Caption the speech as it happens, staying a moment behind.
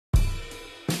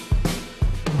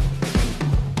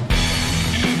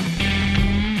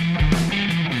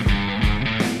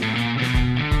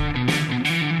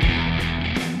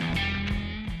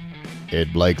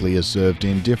Ed Blakely has served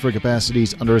in different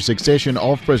capacities under a succession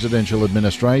of presidential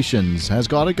administrations, has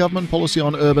guided government policy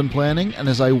on urban planning, and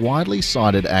is a widely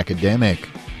cited academic.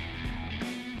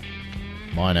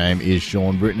 My name is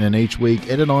Sean Britton, and each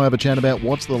week Ed and I have a chat about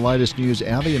what's the latest news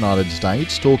out of the United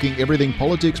States, talking everything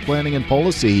politics, planning and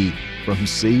policy, from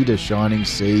sea to shining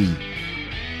sea.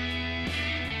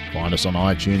 Find us on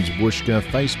iTunes, Whooshka,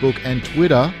 Facebook and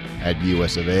Twitter at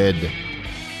US of Ed.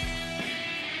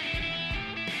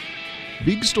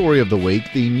 Big story of the week,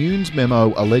 the Nunes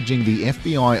memo alleging the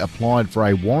FBI applied for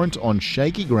a warrant on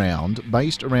shaky ground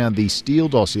based around the Steele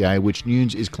dossier, which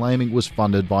Nunes is claiming was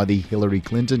funded by the Hillary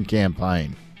Clinton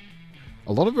campaign.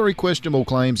 A lot of very questionable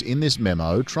claims in this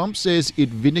memo. Trump says it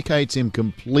vindicates him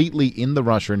completely in the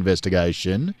Russia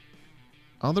investigation.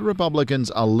 Other Republicans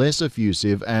are less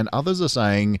effusive, and others are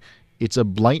saying it's a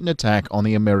blatant attack on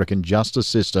the American justice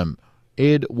system.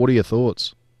 Ed, what are your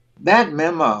thoughts? That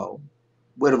memo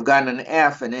would have gotten an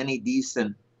F in any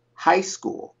decent high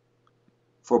school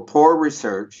for poor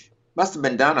research. Must have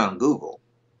been done on Google.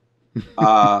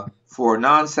 For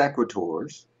non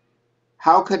sequiturs.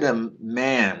 How could a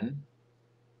man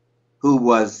who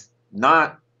was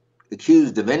not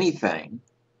accused of anything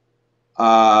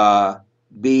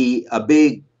be a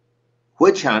big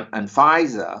witch hunt on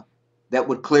FISA that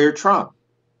would clear Trump?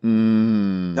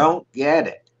 Don't get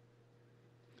it.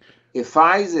 If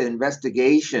FISA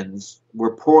investigations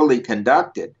were poorly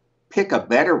conducted, pick a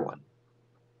better one.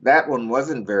 That one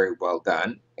wasn't very well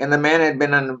done, and the man had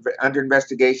been under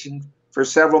investigation for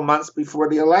several months before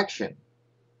the election.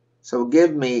 So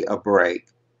give me a break.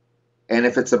 And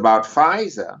if it's about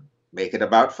FISA, make it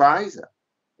about FISA.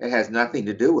 It has nothing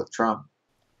to do with Trump.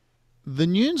 The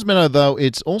Nunes memo, though,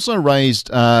 it's also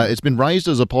it's been raised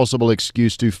as a possible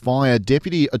excuse to fire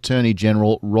Deputy Attorney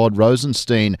General Rod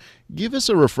Rosenstein. Give us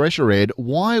a refresher, Ed.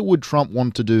 Why would Trump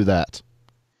want to do that?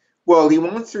 Well, he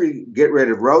wants to get rid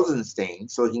of Rosenstein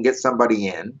so he can get somebody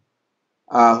in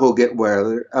who'll get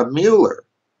rid of Mueller.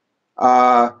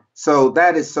 So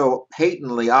that is so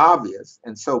patently obvious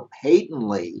and so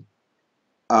patently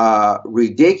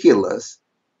ridiculous.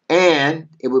 And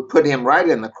it would put him right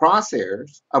in the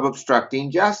crosshairs of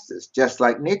obstructing justice, just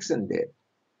like Nixon did.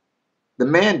 The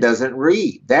man doesn't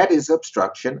read. That is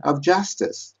obstruction of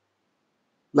justice.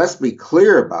 Let's be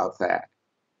clear about that,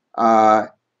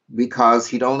 because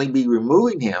he'd only be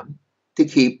removing him to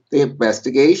keep the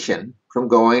investigation from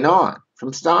going on,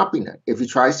 from stopping it. If he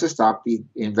tries to stop the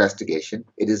investigation,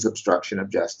 it is obstruction of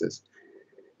justice.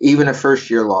 Even a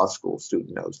first-year law school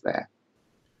student knows that.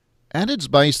 At its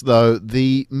base, though,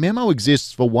 the memo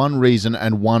exists for one reason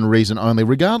and one reason only,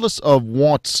 regardless of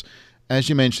what, as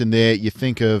you mentioned there, you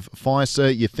think of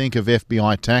FISA, you think of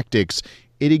FBI tactics.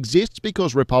 It exists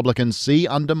because Republicans see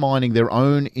undermining their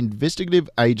own investigative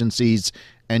agencies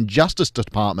and Justice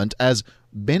Department as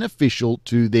beneficial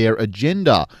to their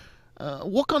agenda.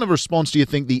 What kind of response do you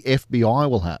think the FBI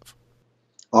will have?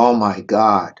 Oh, my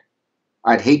God.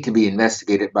 I'd hate to be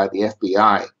investigated by the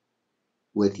FBI.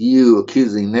 With you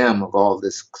accusing them of all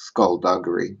this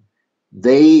skullduggery.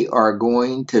 They are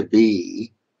going to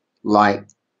be like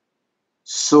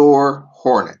sore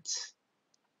hornets.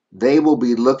 They will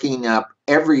be looking up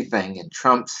everything in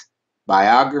Trump's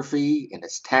biography, in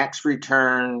his tax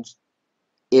returns.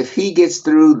 If he gets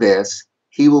through this,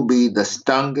 he will be the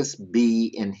stingest bee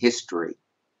in history.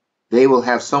 They will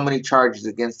have so many charges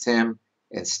against him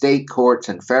in state courts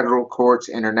and federal courts,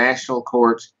 international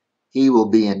courts. He will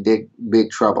be in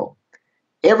big trouble.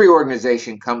 Every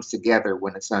organization comes together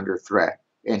when it's under threat,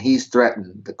 and he's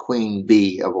threatened the queen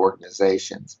bee of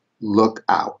organizations. Look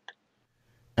out.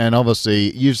 And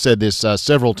obviously, you've said this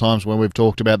several times when we've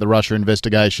talked about the Russia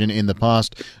investigation in the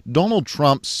past. Donald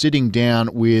Trump sitting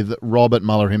down with Robert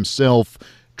Mueller himself.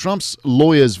 Trump's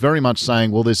lawyers very much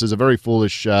saying, well, this is a very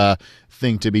foolish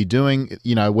thing to be doing.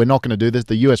 You know, we're not going to do this.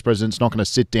 The US president's not going to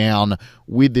sit down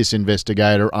with this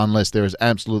investigator unless there is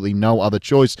absolutely no other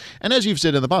choice. And as you've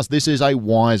said in the past, this is a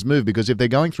wise move, because if they're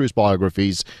going through his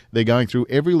biographies, they're going through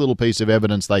every little piece of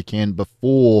evidence they can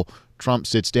before Trump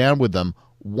sits down with them.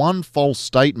 One false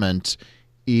statement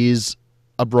is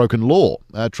a broken law.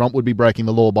 Trump would be breaking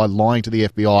the law by lying to the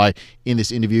FBI in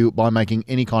this interview, by making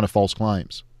any kind of false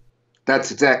claims.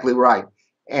 That's exactly right.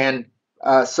 And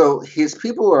so his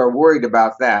people are worried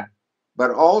about that. But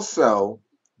also,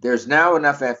 there's now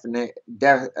enough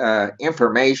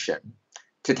information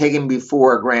to take him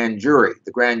before a grand jury.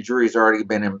 The grand jury's already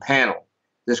been impaneled.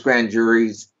 This grand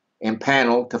jury's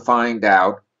impaneled to find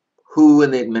out who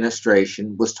in the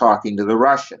administration was talking to the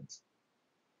Russians.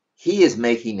 He is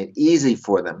making it easy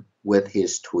for them with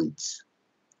his tweets.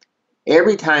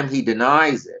 Every time he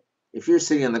denies it, if you're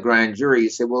sitting in the grand jury, you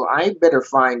say, well, I better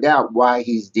find out why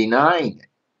he's denying it.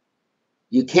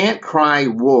 You can't cry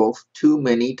wolf too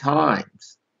many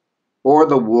times, or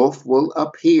the wolf will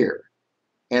appear.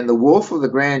 And the wolf of the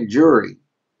grand jury,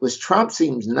 which Trump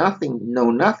seems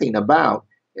know nothing about,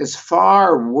 is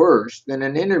far worse than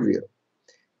an interview.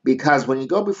 Because when you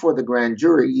go before the grand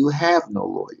jury, you have no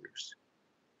lawyers.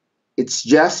 It's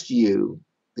just you,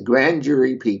 the grand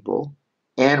jury people,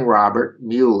 and Robert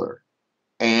Mueller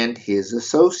and his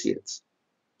associates.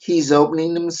 He's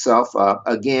opening himself up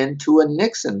again to a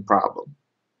Nixon problem.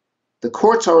 The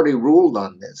court's already ruled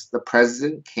on this. The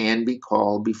president can be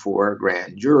called before a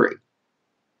grand jury.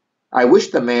 I wish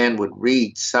the man would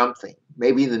read something,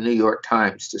 maybe the New York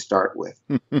Times to start with.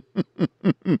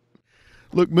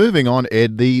 Look, moving on,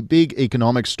 Ed, the big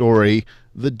economic story.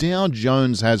 The Dow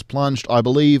Jones has plunged, I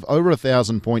believe, over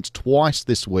 1,000 points twice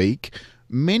this week.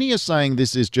 Many are saying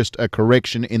this is just a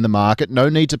correction in the market, no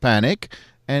need to panic.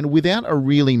 And without a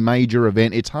really major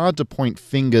event, it's hard to point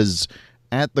fingers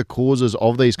at the causes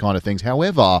of these kind of things.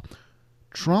 However,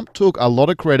 Trump took a lot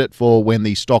of credit for when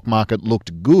the stock market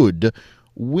looked good.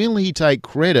 Will he take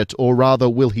credit, or rather,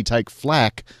 will he take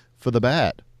flack for the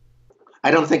bad?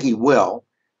 I don't think he will.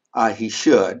 He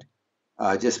should,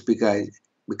 just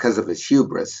because of his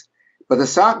hubris. But the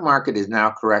stock market is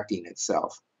now correcting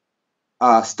itself.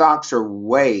 Stocks are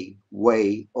way,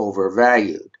 way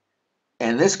overvalued.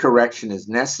 And this correction is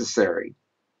necessary.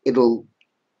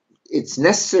 It's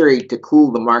necessary to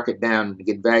cool the market down and to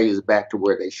get values back to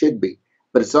where they should be.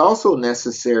 But it's also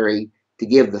necessary to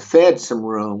give the Fed some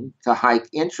room to hike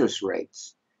interest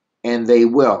rates. And they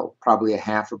will, probably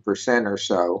 0.5% or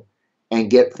so,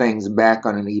 and get things back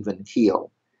on an even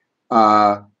keel.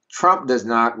 Trump does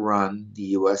not run the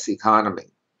U.S.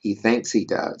 economy. He thinks he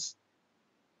does.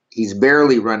 He's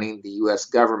barely running the U.S.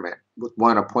 government with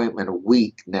one appointment a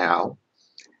week now,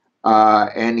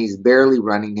 and he's barely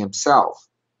running himself.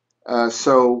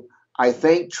 So I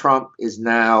think Trump is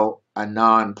now a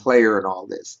non-player in all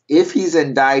this. If he's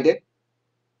indicted,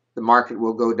 the market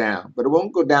will go down, but it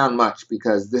won't go down much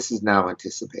because this is now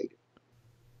anticipated.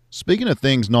 Speaking of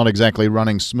things not exactly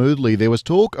running smoothly, there was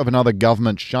talk of another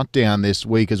government shutdown this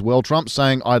week as well. Trump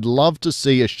saying, I'd love to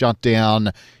see a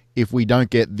shutdown if we don't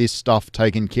get this stuff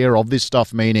taken care of. This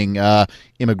stuff meaning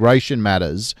immigration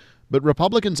matters. But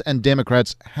Republicans and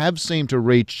Democrats have seemed to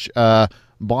reach a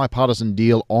bipartisan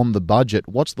deal on the budget.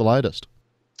 What's the latest?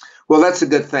 Well, that's a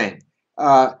good thing.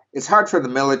 It's hard for the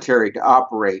military to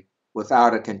operate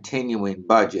without a continuing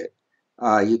budget.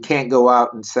 You can't go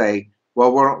out and say,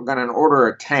 well, we're going to order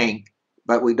a tank,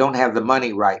 but we don't have the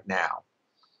money right now.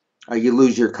 You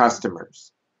lose your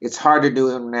customers. It's hard to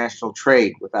do international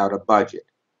trade without a budget.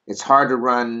 It's hard to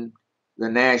run the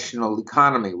national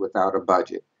economy without a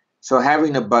budget. So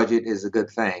having a budget is a good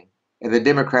thing. And the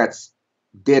Democrats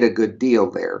did a good deal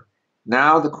there.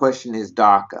 Now the question is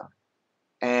DACA.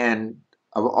 And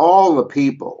of all the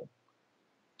people,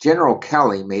 General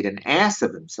Kelly made an ass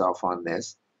of himself on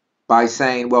this by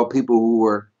saying, well, people who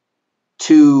were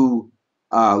too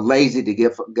lazy to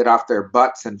get off their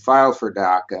butts and file for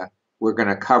DACA, we're going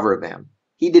to cover them.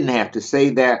 He didn't have to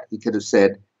say that. He could have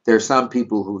said, there's some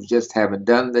people who just haven't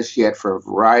done this yet for a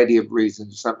variety of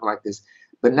reasons, or something like this.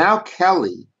 But now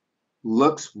Kelly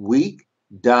looks weak,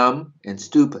 dumb, and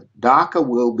stupid. DACA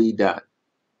will be done.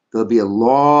 There'll be a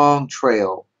long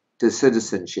trail to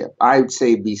citizenship. I would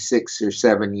say it'd be 6 or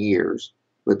 7 years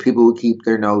with people who keep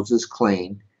their noses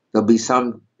clean. There'll be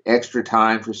some extra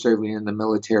time for serving in the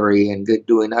military and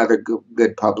doing other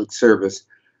good public service.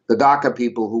 The DACA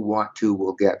people who want to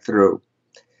will get through.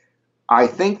 I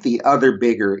think the other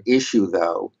bigger issue,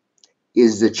 though,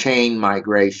 is the chain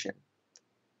migration.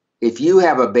 If you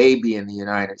have a baby in the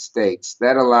United States,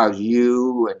 that allows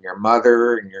you and your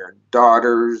mother and your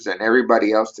daughters and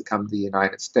everybody else to come to the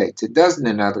United States. It doesn't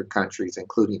in other countries,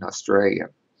 including Australia.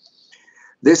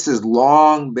 This has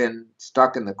long been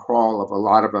stuck in the crawl of a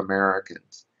lot of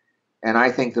Americans, and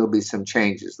I think there'll be some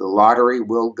changes. The lottery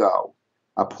will go.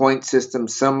 A point system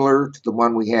similar to the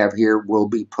one we have here will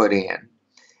be put in.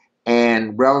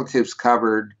 And relatives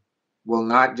covered will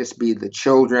not just be the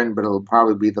children, but it'll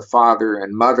probably be the father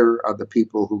and mother of the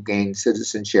people who gain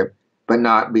citizenship, but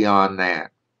not beyond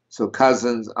that. So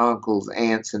cousins, uncles,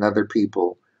 aunts, and other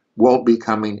people won't be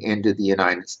coming into the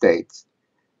United States.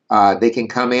 They can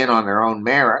come in on their own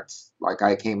merits, like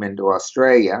I came into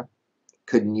Australia,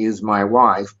 couldn't use my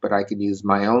wife, but I could use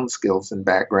my own skills and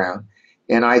background.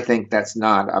 And I think that's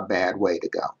not a bad way to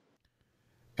go.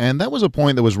 And that was a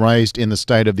point that was raised in the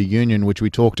State of the Union, which we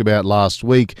talked about last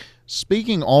week.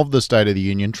 Speaking of the State of the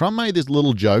Union, Trump made this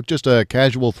little joke, just a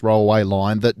casual throwaway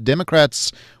line, that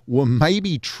Democrats were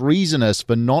maybe treasonous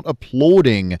for not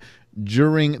applauding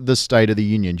during the State of the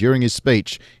Union, during his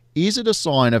speech. Is it a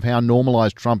sign of how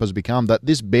normalised Trump has become that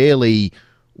this barely,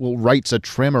 rates a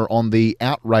tremor on the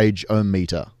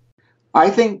outrage-o-meter? I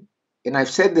think, and I've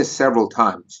said this several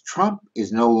times, Trump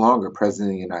is no longer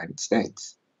president of the United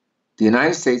States. The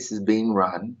United States is being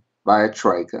run by a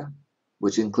troika,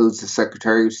 which includes the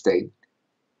Secretary of State,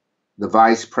 the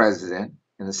Vice President,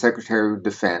 and the Secretary of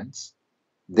Defense.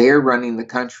 They're running the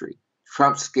country.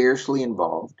 Trump's scarcely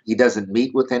involved. He doesn't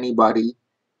meet with anybody.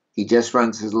 He just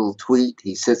runs his little tweet.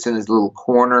 He sits in his little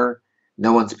corner.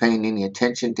 No one's paying any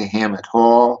attention to him at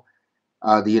all.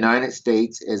 The United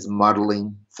States is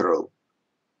muddling through.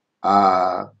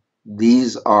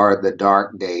 These are the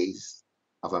dark days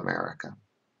of America.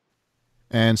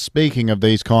 And speaking of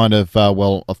these kind of,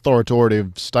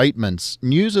 authoritative statements,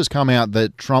 news has come out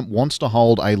that Trump wants to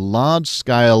hold a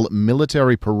large-scale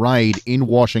military parade in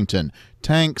Washington.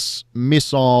 Tanks,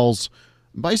 missiles,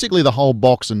 basically the whole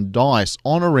box and dice,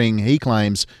 honouring, he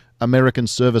claims, American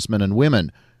servicemen and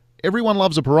women. Everyone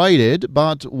loves a parade, Ed,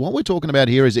 but what we're talking about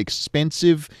here is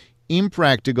expensive,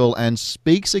 impractical, and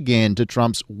speaks again to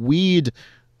Trump's weird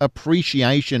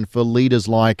appreciation for leaders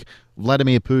like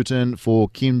Vladimir Putin, for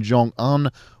Kim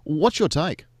Jong-un. What's your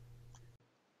take?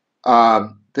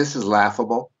 This is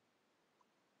laughable,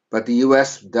 but the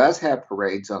U.S. does have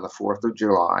parades on the 4th of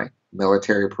July,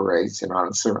 military parades, and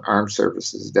on Armed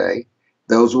Services Day.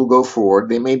 Those will go forward.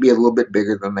 They may be a little bit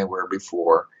bigger than they were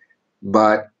before,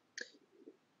 but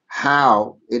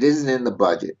how? It isn't in the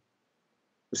budget.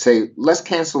 Say, let's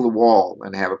cancel the wall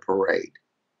and have a parade.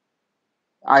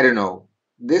 I don't know.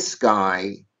 This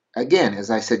guy, again,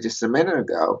 as I said just a minute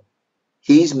ago,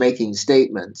 he's making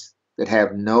statements that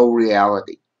have no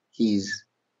reality. He's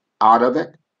out of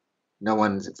it. No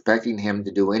one's expecting him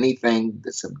to do anything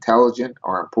that's intelligent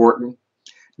or important.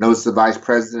 Notice the vice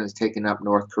president is taking up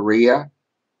North Korea,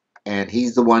 and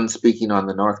he's the one speaking on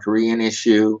the North Korean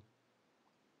issue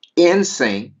in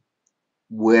sync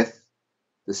with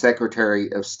the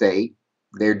Secretary of State.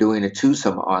 They're doing a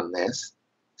twosome on this,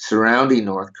 surrounding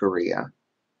North Korea,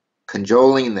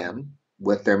 cajoling them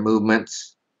with their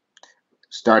movements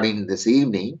starting this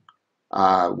evening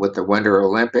with the Winter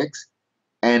Olympics,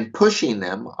 and pushing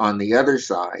them on the other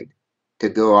side to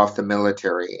go off the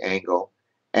military angle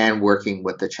and working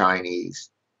with the Chinese.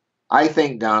 I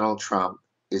think Donald Trump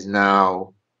is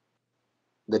now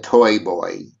the toy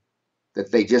boy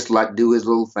that they just let do his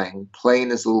little thing, play in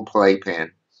his little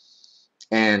playpen.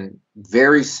 And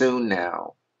very soon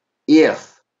now,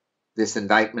 if this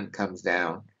indictment comes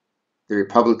down, the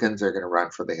Republicans are going to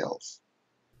run for the hills.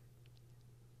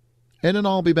 Ed and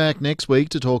I'll be back next week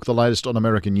to talk the latest on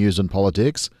American news and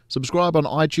politics. Subscribe on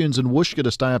iTunes and Whooshka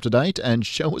to stay up to date, and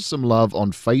show us some love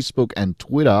on Facebook and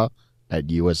Twitter at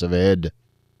US of Ed.